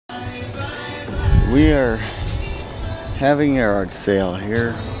We are having a yard sale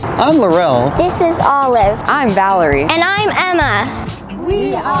here. I'm LaRell. This is Olive. I'm Valerie. And I'm Emma.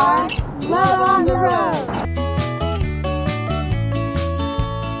 We are Love on the Road.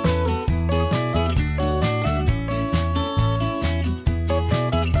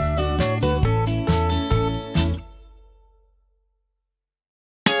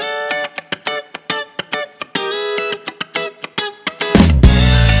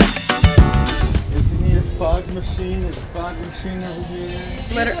 Machine, there's a fog machine over here.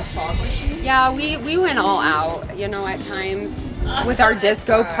 A fog machine? Yeah, we went all out, you know, at times with our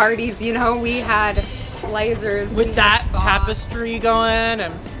disco parties, you know, we had lasers. With that tapestry going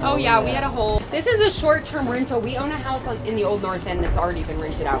and... Oh yeah, we had a whole... This is a short-term rental. We own a house in the Old North End that's already been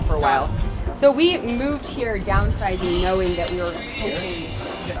rented out for a while. So we moved here downsizing knowing that we were hoping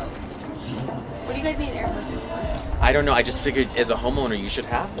so. What do you guys need an air person for? I don't know, I just figured as a homeowner you should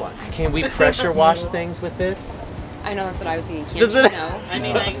have one. Can we pressure wash things with this? I know, that's what I was thinking. Can't you know? I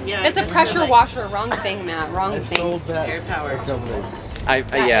mean, yeah. It's a pressure washer. Wrong thing, Matt. Wrong I thing. sold that air power tools. Air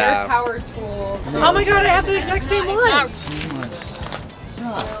power tool. Oh my god, I have the exact same one! Too much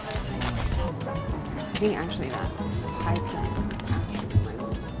stuff. I think actually that high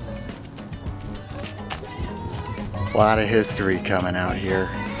A lot of history coming out here.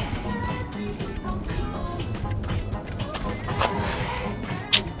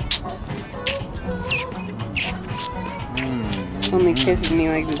 Only kisses me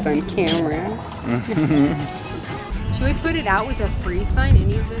like this on camera. Should we put it out with a free sign,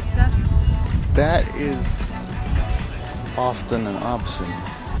 any of this stuff? That is often an option.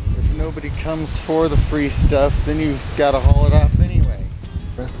 If nobody comes for the free stuff, then you've got to haul it off anyway.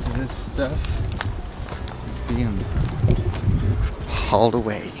 The rest of this stuff is being hauled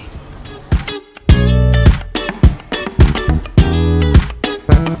away.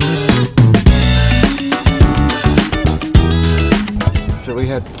 So we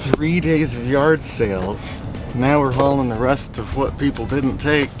had 3 days of yard sales. Now we're hauling the rest of what people didn't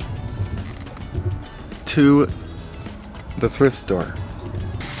take to the thrift store.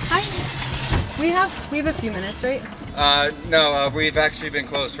 Hi. We have a few minutes, right? No, we've actually been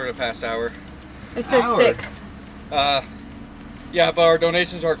closed for the past hour. It says 6. Yeah, but our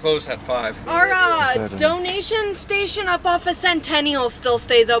donations are closed at 5. Our donation station up off of Centennial still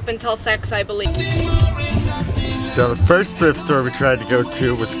stays open till 6, I believe. So the first thrift store we tried to go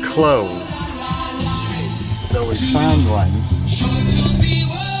to was closed. So we found one.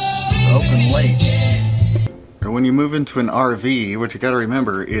 It's open late. When you move into an RV, what you gotta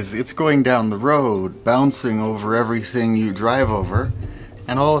remember is it's going down the road, bouncing over everything you drive over,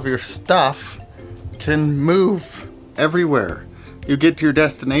 and all of your stuff can move everywhere. You get to your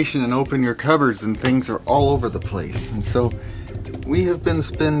destination and open your cupboards and things are all over the place. And so we have been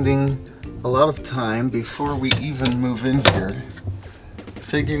spending a lot of time before we even move in here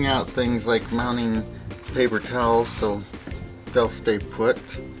figuring out things like mounting paper towels so they'll stay put,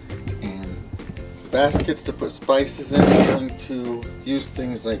 and baskets to put spices in. We're going to use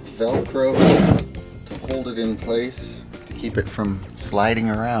things like Velcro to hold it in place to keep it from sliding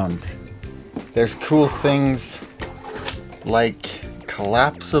around. There's cool things like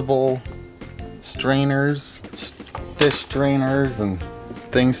collapsible strainers, dish strainers, and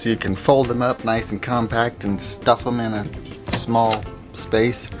things so you can fold them up nice and compact and stuff them in a small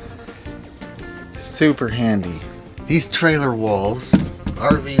space. Super handy. These trailer walls,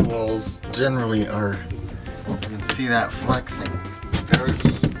 RV walls, generally are, you can see that flexing.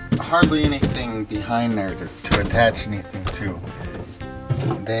 There's hardly anything behind there to attach anything to.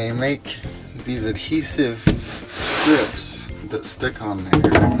 They make these adhesive strips that stick on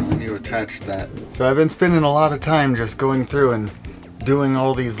there when you attach that. So I've been spending a lot of time just going through and doing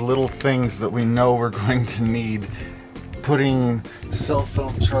all these little things that we know we're going to need. Putting cell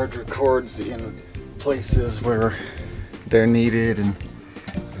phone charger cords in places where they're needed, and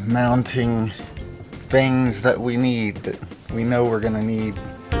mounting things that we need, that we know we're gonna need.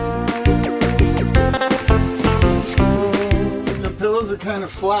 The pillows are kind of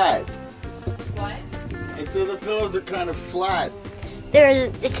flat. What? I said the pillows are kind of flat.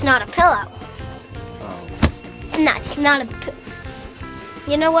 It's not a pillow. Oh. It's not a pillow.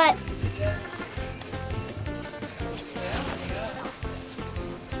 You know what?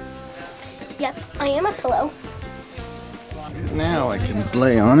 Yep, I am a pillow. Now I can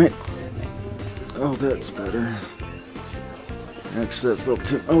lay on it. Oh, that's better. Actually, that's a little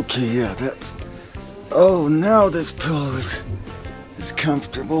too... Okay, yeah, that's... Oh, now this pillow is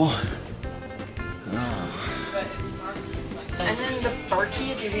comfortable. Oh. And then the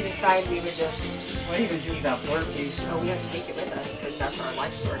Barkey did we decide we would just... What do you do without working? Oh, we have to take it with us because that's our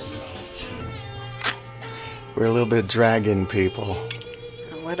life source. We're a little bit dragon people.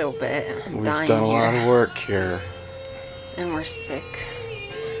 A little bit. We've done a lot of work here. And we're sick.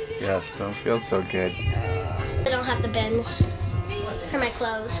 Yes, don't feel so good. I don't have the bins for my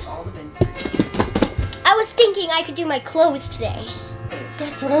clothes. All the bins. I was thinking I could do my clothes today.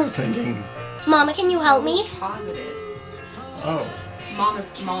 That's what I was thinking. Mama, can you help me? Positive. Oh. Mom's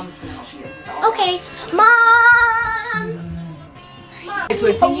gonna help you. With all Okay, Mom! that. So I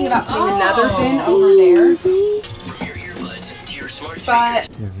was thinking about putting another bin over there. But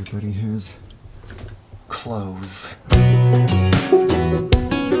Everybody has clothes.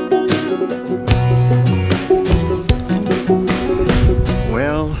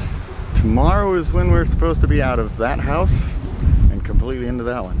 Well, tomorrow is when we're supposed to be out of that house and completely into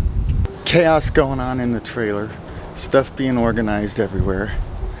that one. Chaos going on in the trailer, stuff being organized everywhere.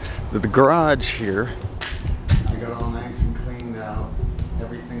 The garage here, I got all nice and cleaned out.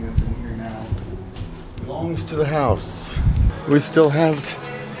 Everything that's in here now belongs to the house. We still have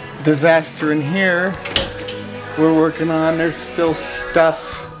disaster in here we're working on. There's still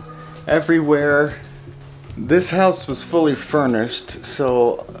stuff everywhere. This house was fully furnished,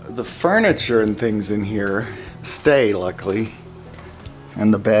 so the furniture and things in here stay, luckily,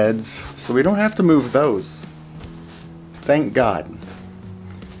 and the beds, so we don't have to move those. Thank God.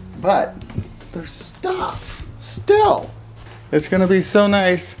 But there's stuff still. It's gonna be so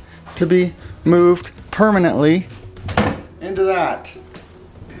nice to be moved permanently into that.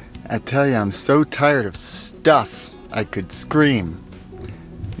 I tell you, I'm so tired of stuff I could scream.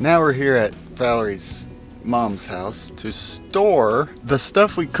 Now we're here at Valerie's mom's house to store the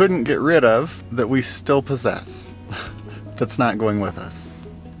stuff we couldn't get rid of that we still possess. That's not going with us.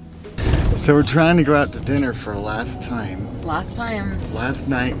 So we're trying to go out to dinner for a last time. last Last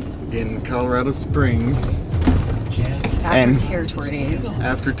night in Colorado Springs. after Territory Days.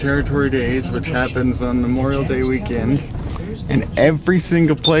 After Territory Days, which happens on Memorial Day weekend. And every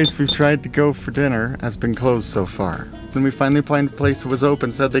single place we've tried to go for dinner has been closed so far. Then we finally found a place that was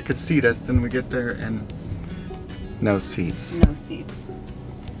open, said they could seat us, and we get there and no seats. No seats.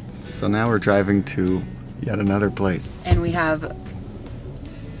 So now we're driving to yet another place. And we have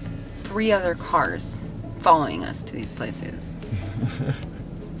 3 other cars following us to these places.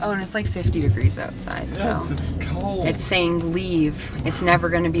 Oh, and it's like 50 degrees outside, so it's cold. it's saying leave. It's never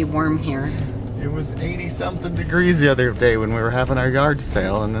going to be warm here. It was 80-something degrees the other day when we were having our yard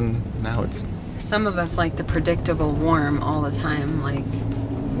sale, and then now it's... Some of us like the predictable warm all the time. Like,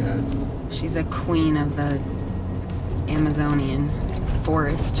 Yes. she's a queen of the Amazonian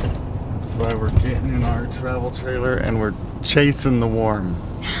forest. That's why we're getting in our travel trailer and we're chasing the warm.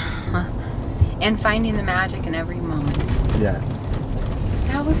 And finding the magic in every moment. Yes.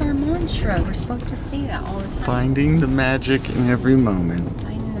 That was our mantra. We're supposed to say that all the time. Finding the magic in every moment.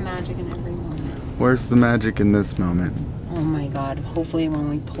 Finding the magic in every moment. Where's the magic in this moment? Oh my god. Hopefully when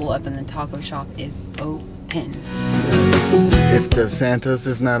we pull up and the taco shop is open. If Dos Santos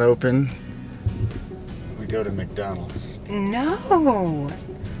is not open, we go to McDonald's. No!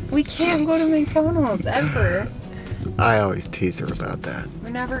 We can't go to McDonald's ever. I always tease her about that. We're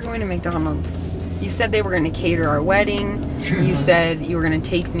never going to McDonald's. You said they were going to cater our wedding. You said you were going to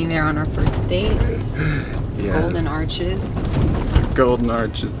take me there on our first date. Yes. Golden Arches. Golden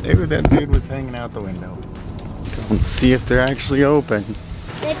Arches. Maybe that dude was hanging out the window. Go and see if they're actually open.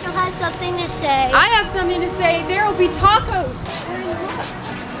 Mitchell has something to say. I have something to say. There will be tacos.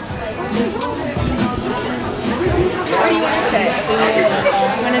 What do you want to say?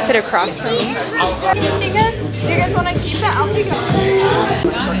 You want to sit across from me? Do you guys want to keep it? I'll take it.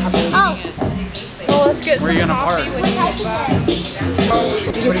 Oh, Well, let's get Where are you gonna park? You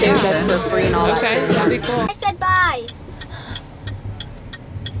can stay with us for free and all that. Okay, that'd be cool. I said bye.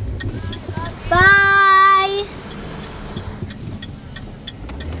 Bye.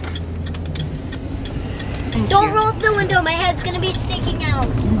 Don't roll up the window. My head's gonna be sticking out.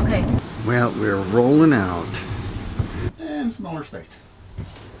 Okay. Well, we're rolling out. And smaller space.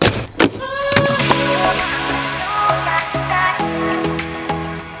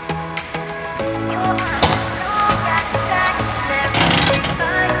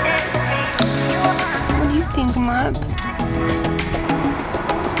 What do you think, Mom?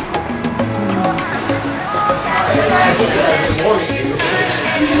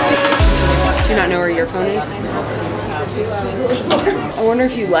 Do you not know where your phone is? I wonder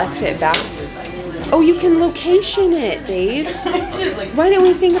if you left it back. Oh, you can location it, babe. Why didn't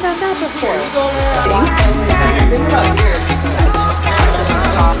we think about that before?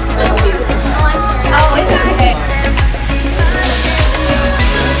 Oh, it's okay.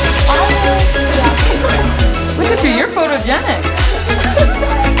 Look at you, you're photogenic.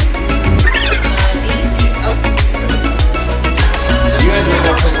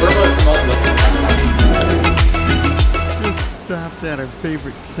 Just stopped at our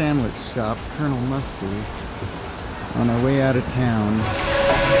favorite sandwich shop, Colonel Mustard's, on our way out of town.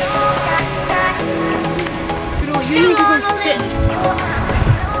 You need to go sit.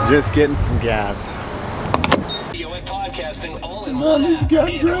 Just getting some gas. Mommy's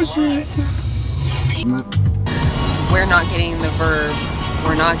got groceries. We're not getting the Verve.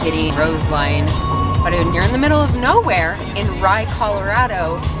 We're not getting Roseline. But when you're in the middle of nowhere in Rye,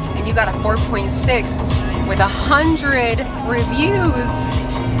 Colorado, and you got a 4.6 with 100 reviews,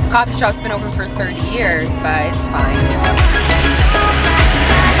 coffee shop's been open for 30 years, but it's fine.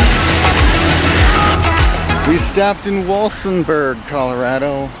 We stopped in Walsenburg,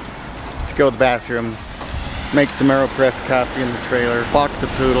 Colorado to go to the bathroom, make some AeroPress coffee in the trailer, walk the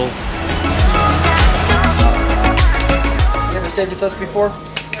poodle. You ever stayed with us before?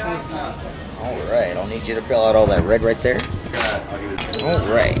 Alright, I'll need you to fill out all that red right there.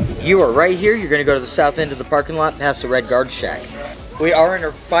 Alright, you are right here. You're going to go to the south end of the parking lot past the Red Guard Shack. We are in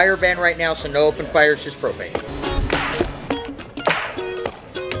a fire ban right now, so no open fires, just propane.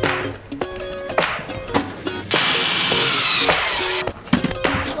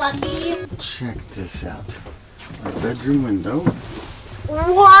 Check this out. Our bedroom window.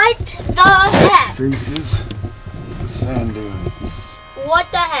 What the heck? Faces the sand dunes.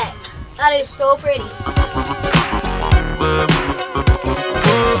 What the heck? That is so pretty.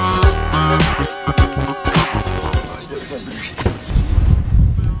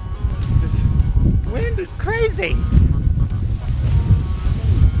 This wind is crazy.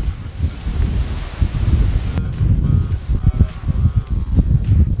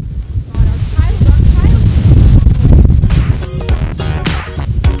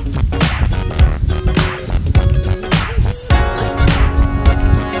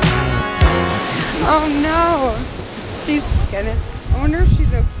 Oh no, she's gonna, I wonder if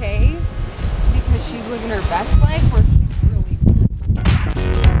she's okay because she's living her best life or if she's really like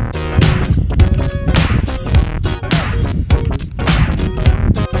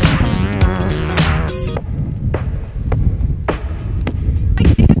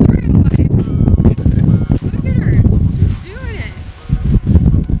Israelite. Look at her, she's doing it.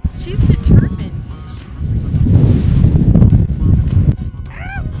 She's determined.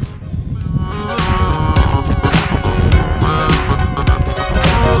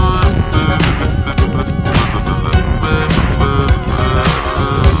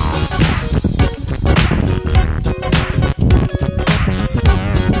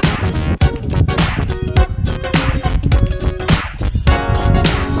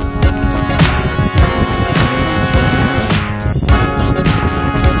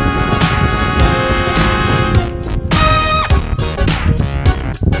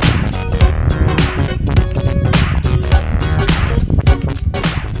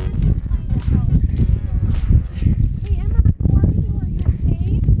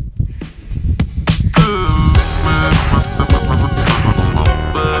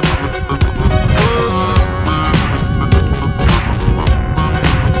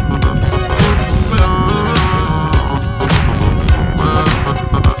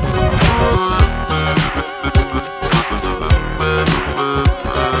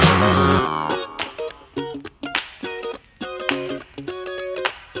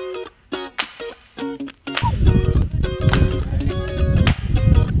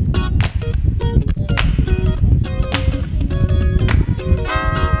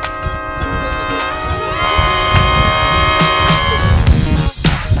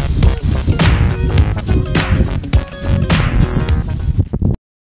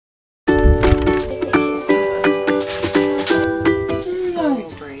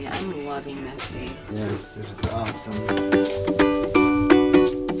 Yes, it was awesome.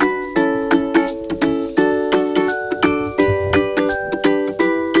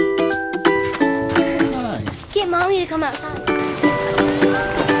 Get Mommy to come outside.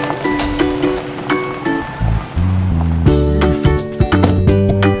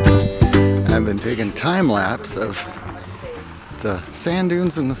 I've been taking time lapse of the sand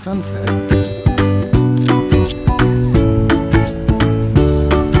dunes and the sunset.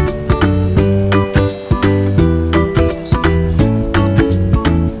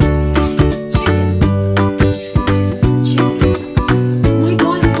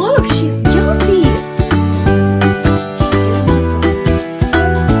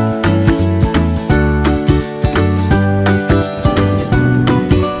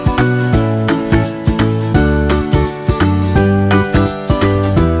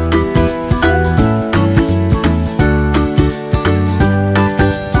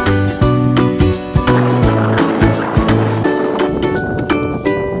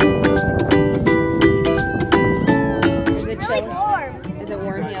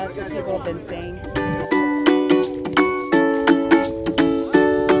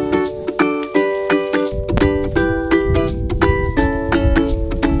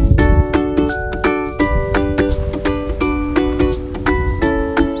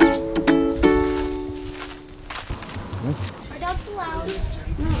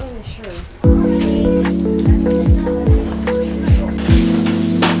 Okay.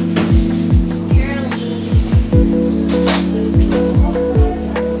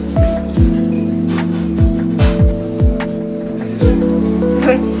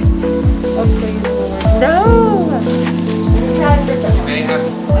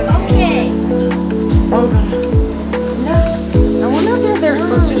 I wonder if they're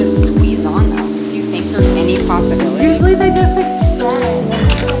supposed to just squeeze on though. Do you think there's any possibility? Usually they just like slide.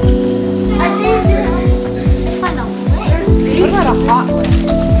 What about a hot one?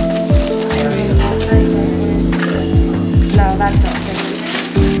 No, that's not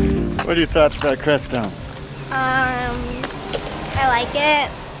good. What are your thoughts about Crestone? I like it.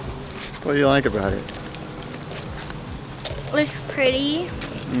 What do you like about it? It's pretty.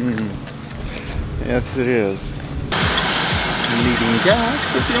 Yes, it is. Needing gas,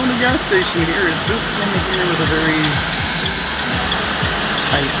 but the only gas station here is this one here with a very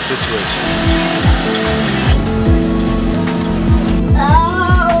tight situation.